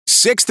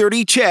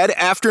6:30 CHED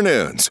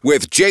Afternoons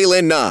with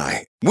Jaylen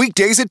Nye.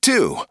 Weekdays at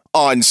 2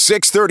 on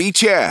 6:30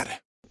 CHED.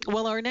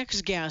 Well, our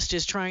next guest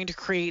is trying to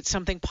create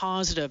something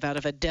positive out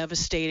of a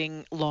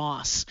devastating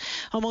loss.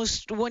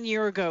 Almost 1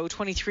 year ago,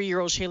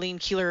 23-year-old Shailene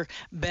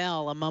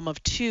Keeler-Bell, a mom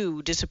of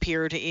two,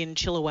 disappeared in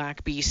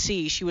Chilliwack,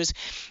 BC. She was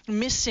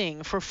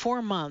missing for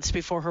 4 months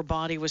before her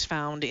body was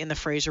found in the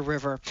Fraser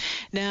River.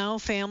 Now,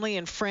 family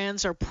and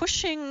friends are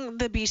pushing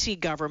the BC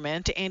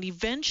government and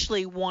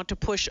eventually want to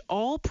push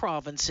all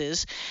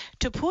provinces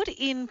to put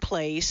in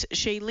place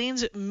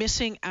Shailene's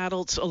missing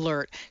adults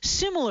alert,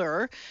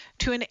 similar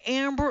to an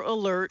Amber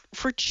Alert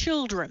for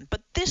children,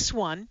 but this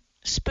one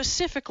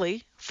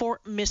specifically for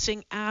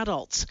missing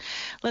adults.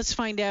 Let's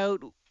find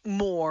out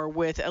more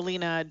with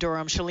Alina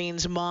Durham,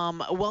 Shailene's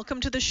mom. Welcome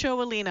to the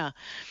show, Alina.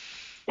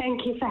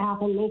 Thank you for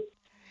having me.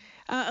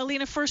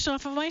 Alina, first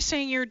off, am I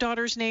saying your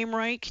daughter's name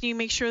right? Can you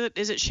make sure that,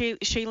 is it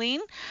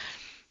Shailene?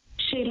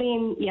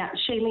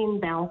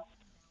 Shailene Bell.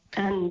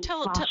 And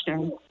tell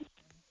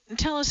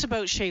us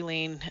about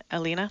Shailene,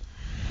 Alina.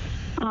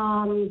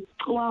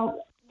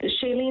 Well,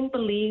 Shailene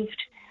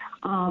believed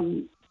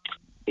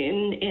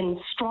in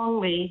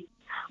strongly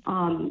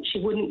she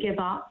wouldn't give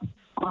up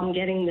on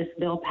getting this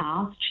bill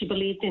passed. She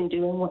believed in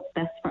doing what's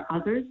best for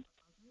others.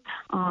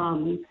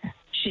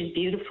 She's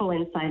beautiful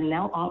inside and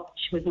out.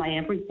 She was my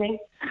everything.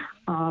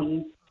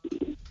 I'm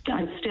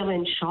still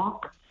in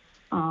shock.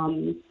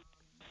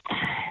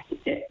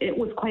 It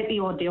was quite the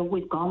ordeal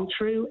we've gone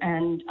through,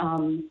 and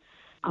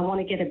I want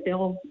to get a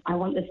bill. I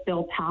want this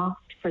bill passed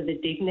for the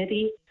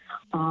dignity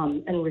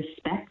and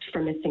respect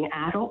for missing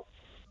adults.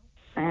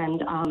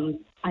 And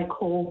I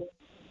call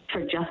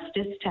for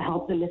justice to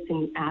help the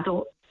missing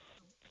adults.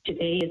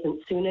 Today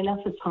isn't soon enough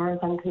as far as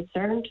I'm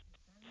concerned.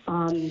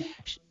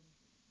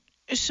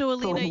 So,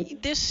 Alina,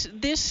 this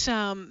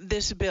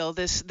bill,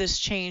 this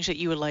change that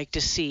you would like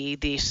to see,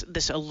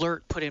 this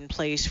alert put in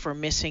place for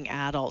missing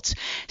adults,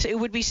 so it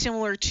would be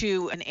similar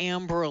to an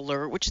Amber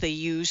Alert, which they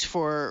use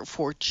for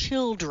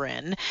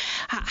children.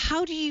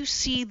 How do you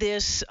see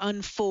this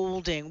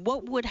unfolding?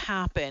 What would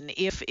happen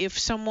if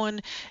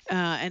someone,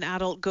 an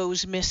adult,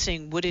 goes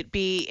missing? Would it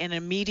be an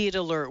immediate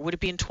alert? Would it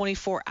be in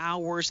 24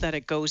 hours that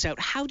it goes out?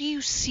 How do you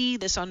see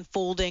this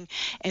unfolding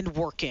and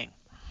working?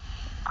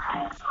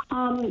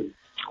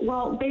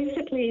 Well,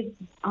 basically,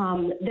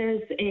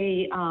 there's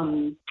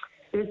an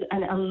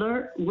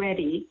Alert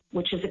Ready,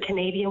 which is a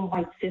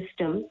Canadian-wide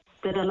system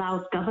that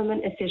allows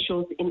government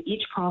officials in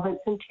each province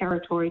and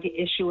territory to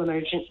issue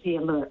emergency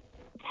alerts.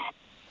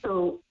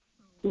 So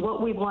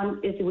what we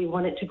want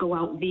it to go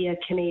out via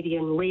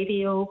Canadian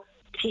radio,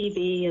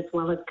 TV, as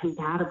well as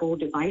compatible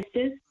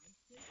devices,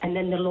 and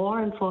then the law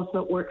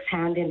enforcement works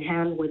hand in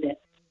hand with it.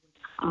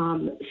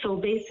 So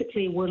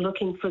basically, we're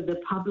looking for the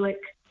public.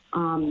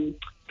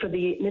 For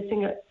the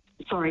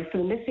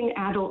missing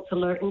adults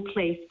alert in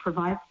place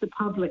provides the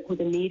public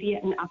with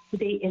immediate and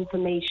up-to-date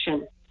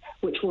information,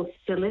 which will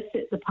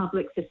solicit the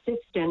public's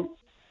assistance,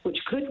 which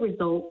could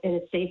result in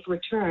a safe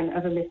return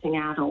of a missing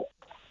adult.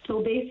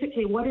 So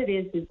basically what it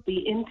is the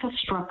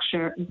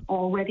infrastructure is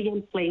already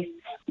in place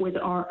with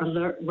our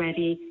Alert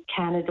Ready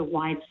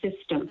Canada-wide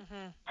system.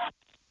 Mm-hmm.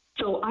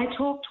 So I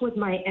talked with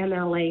my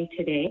MLA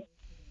today,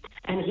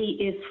 and he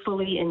is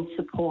fully in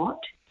support.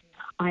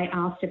 I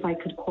asked if I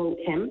could quote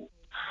him.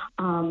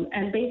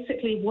 And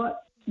basically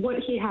what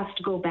he has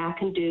to go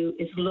back and do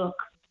is look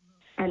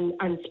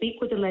and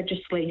speak with the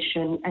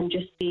legislation and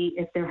just see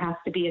if there has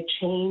to be a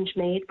change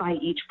made by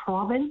each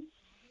province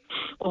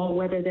or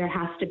whether there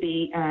has to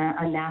be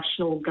a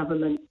national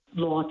government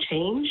law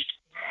changed.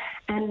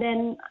 And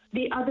then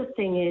the other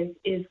thing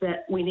is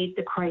that we need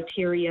the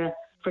criteria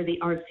for the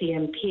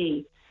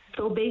RCMP.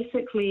 So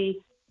basically,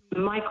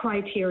 my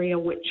criteria,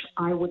 which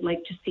I would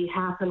like to see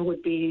happen,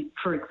 would be,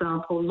 for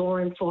example, law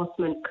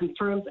enforcement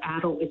confirms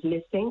adult is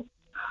missing.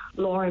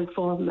 Law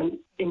enforcement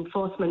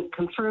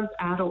confirms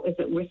adult is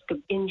at risk of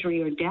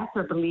injury or death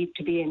or believed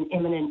to be in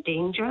imminent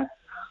danger.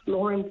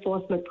 Law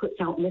enforcement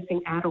puts out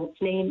missing adult's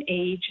name,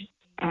 age,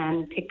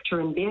 and picture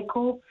and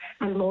vehicle.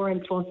 And law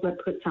enforcement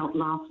puts out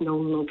last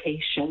known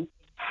location.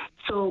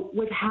 So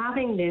with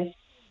having this,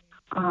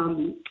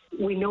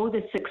 we know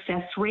the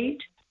success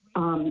rate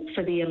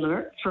for the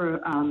alert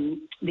for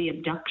the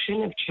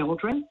abduction of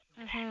children.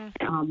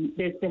 Mm-hmm.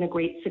 There's been a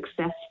great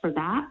success for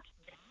that.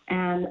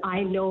 And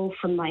I know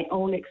from my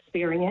own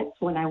experience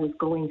when I was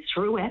going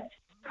through it,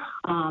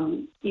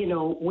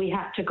 we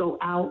had to go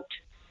out,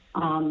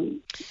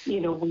 we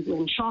were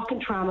in shock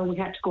and trauma. We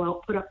had to go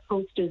out, put up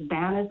posters,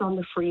 banners on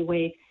the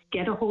freeway,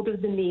 get a hold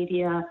of the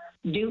media,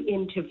 do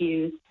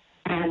interviews,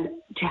 and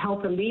to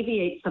help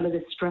alleviate some of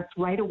the stress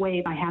right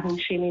away by having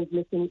Shailene's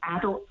missing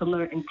adults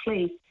alert in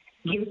place,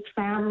 gives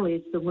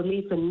families the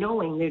relief of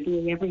knowing they're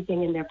doing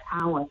everything in their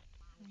power.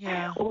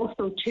 Yeah.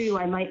 Also, too,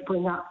 I might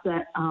bring up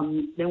that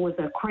there was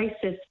a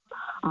crisis.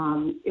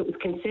 It was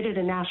considered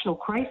a national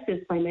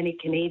crisis by many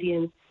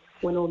Canadians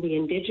when all the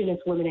Indigenous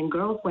women and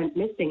girls went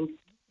missing.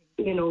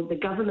 The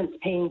government's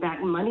paying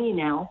back money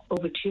now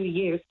over 2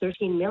 years,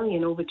 $13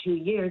 million over 2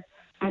 years,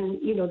 And,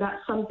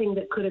 that's something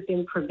that could have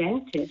been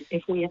prevented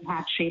if we had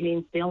had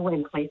Shailene's bill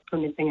in place for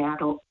missing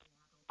adults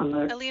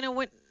alert. Alina,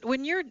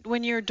 when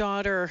your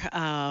daughter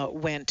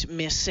went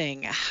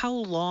missing, how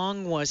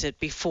long was it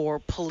before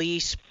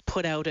police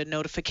put out a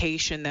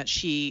notification that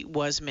she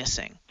was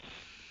missing?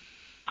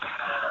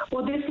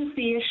 Well, this is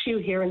the issue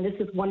here, and this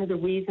is one of the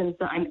reasons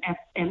that I'm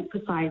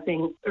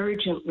emphasizing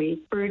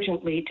urgently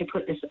to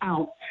put this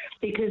out,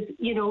 because,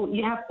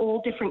 you have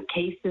all different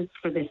cases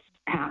for this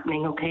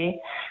happening, okay?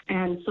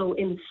 And so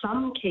in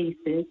some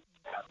cases,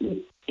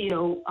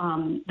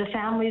 the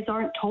families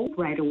aren't told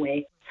right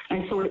away.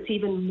 And so it's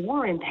even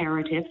more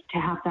imperative to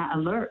have that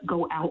alert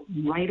go out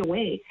right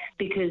away,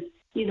 because,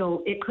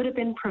 it could have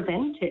been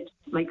prevented,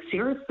 like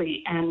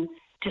seriously, and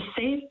to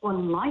save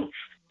one life.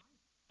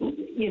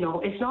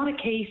 It's not a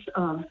case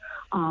of,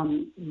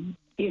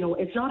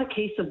 it's not a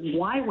case of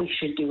why we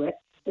should do it.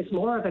 It's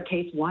more of a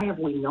case, why have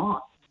we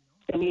not?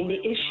 I mean, the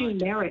issue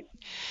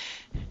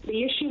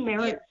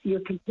merits your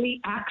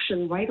complete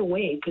action right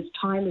away, because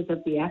time is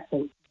of the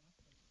essence.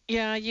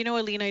 Yeah,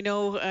 Alina, I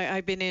know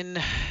I've been in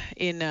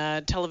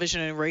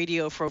television and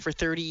radio for over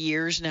 30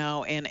 years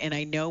now, and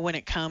I know when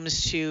it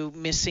comes to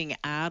missing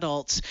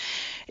adults,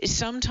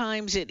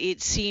 sometimes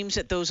it seems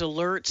that those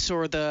alerts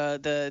or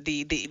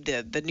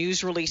the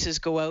news releases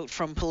go out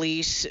from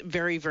police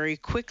very, very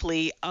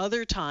quickly.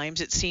 Other times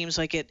it seems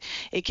like it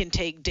can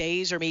take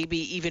days or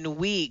maybe even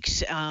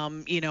weeks,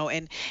 and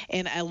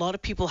a lot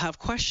of people have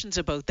questions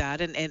about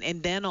that,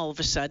 and then all of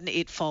a sudden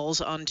it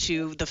falls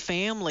onto the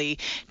family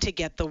to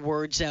get the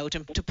words out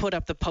and to put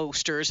up the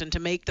posters and to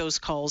make those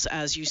calls,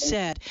 as you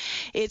said.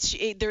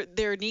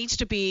 There needs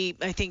to be,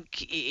 I think,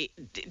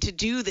 to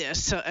do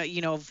this,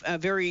 a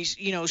very,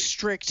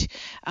 strict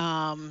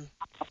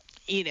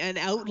an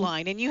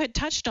outline, and you had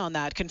touched on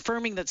that,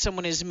 confirming that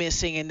someone is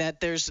missing and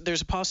that there's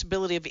a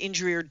possibility of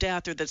injury or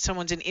death, or that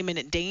someone's in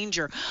imminent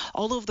danger.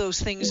 All of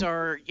those things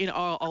are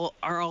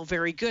all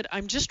very good.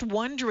 I'm just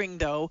wondering,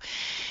 though,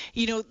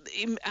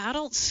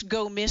 adults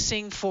go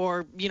missing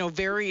for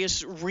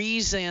various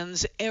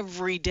reasons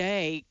every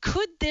day.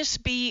 Could this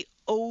be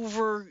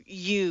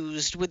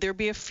overused? Would there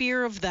be a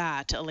fear of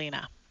that,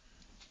 Alina?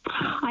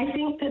 I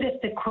think that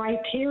if the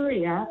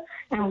criteria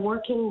and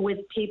working with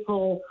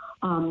people,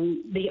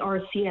 the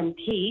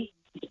RCMP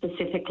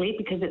specifically,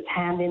 because it's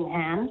hand in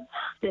hand,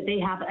 that they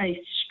have a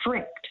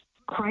strict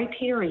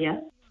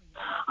criteria,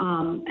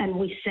 and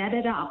we set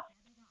it up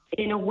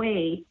in a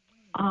way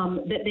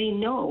that they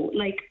know,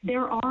 like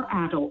there are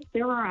adults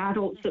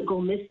that go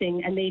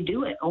missing and they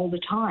do it all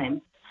the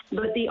time.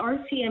 But the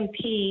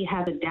RCMP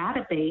has a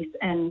database,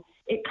 and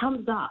it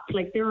comes up,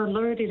 like they're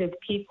alerted of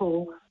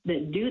people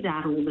that do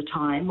that all the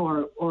time,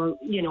 or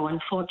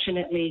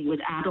unfortunately with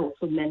adults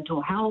with mental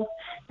health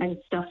and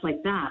stuff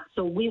like that.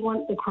 So we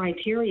want the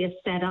criteria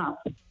set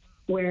up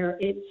where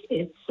it's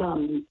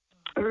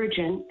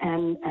urgent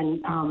and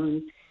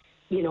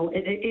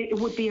it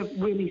would be a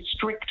really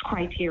strict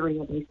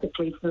criteria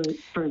basically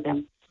for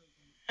them.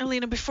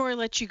 Alina, before I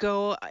let you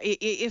go,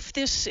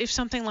 if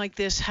something like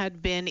this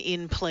had been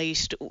in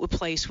place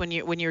when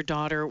your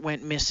daughter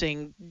went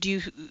missing,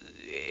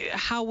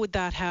 how would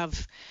that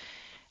have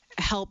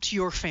helped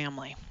your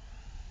family?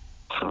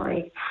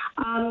 Sorry,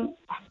 I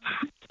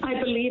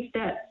believe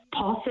that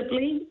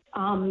possibly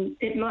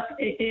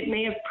it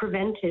may have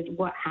prevented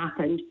what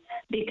happened,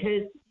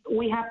 because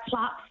we have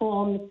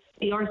platforms,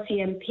 the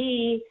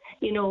RCMP,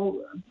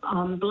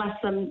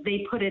 bless them,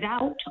 they put it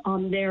out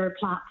on their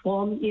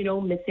platform,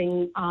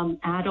 missing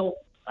adult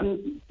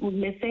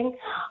missing.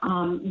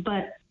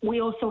 But we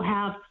also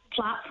have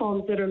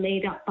platforms that are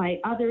made up by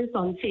others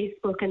on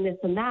Facebook and this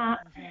and that.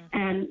 Mm-hmm.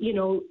 And,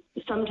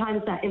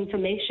 sometimes that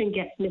information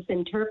gets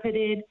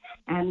misinterpreted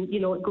and,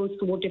 it goes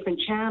to all different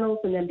channels.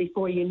 And then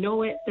before you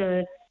know it,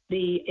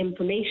 the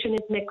information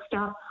is mixed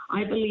up.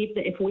 I believe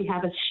that if we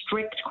have a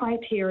strict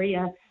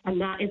criteria and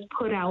that is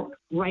put out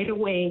right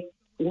away,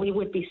 we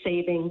would be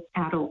saving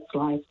adults'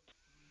 lives.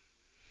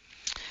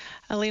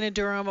 Alina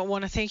Durham, I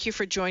want to thank you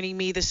for joining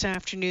me this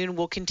afternoon.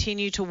 We'll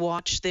continue to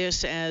watch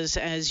this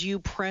as you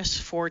press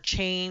for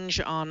change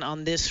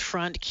on this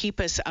front. Keep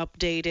us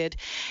updated.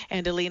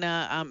 And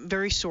Alina, I'm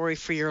very sorry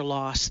for your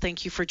loss.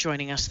 Thank you for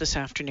joining us this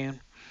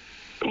afternoon.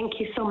 Thank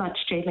you so much,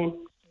 Jaylene.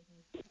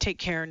 Take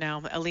care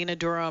now. Alina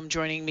Durham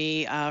joining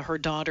me. Her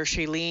daughter,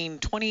 Shailene,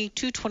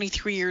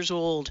 23 years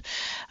old,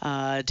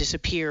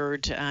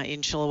 disappeared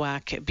in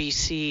Chilliwack,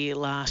 BC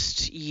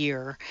last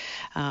year.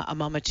 A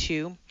mama,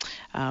 too,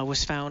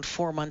 was found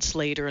 4 months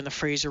later in the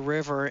Fraser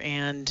River.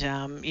 And,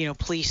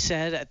 police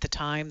said at the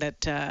time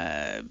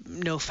that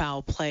no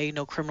foul play,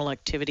 no criminal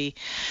activity.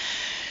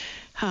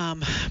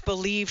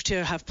 Believed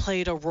to have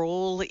played a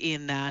role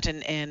in that.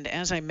 And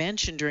as I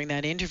mentioned during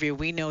that interview,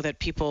 we know that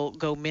people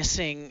go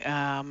missing.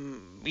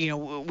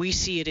 We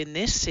see it in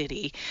this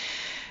city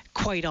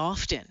quite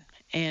often.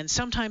 And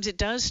sometimes it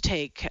does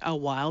take a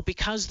while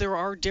because there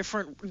are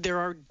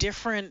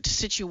different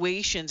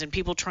situations and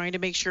people trying to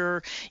make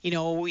sure,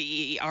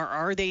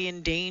 are they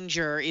in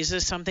danger? Is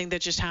this something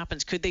that just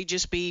happens? Could they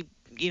just be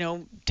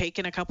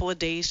taken a couple of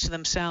days to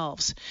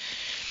themselves.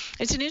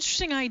 It's an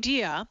interesting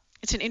idea.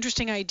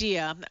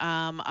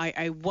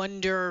 I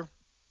wonder.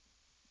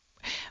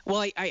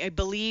 Well, I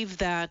believe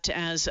that,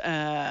 as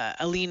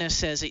Alina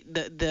says,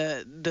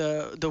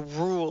 the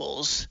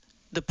rules,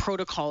 the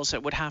protocols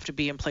that would have to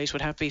be in place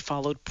would have to be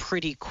followed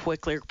pretty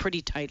quickly, or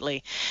pretty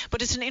tightly.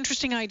 But it's an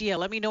interesting idea.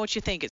 Let me know what you think.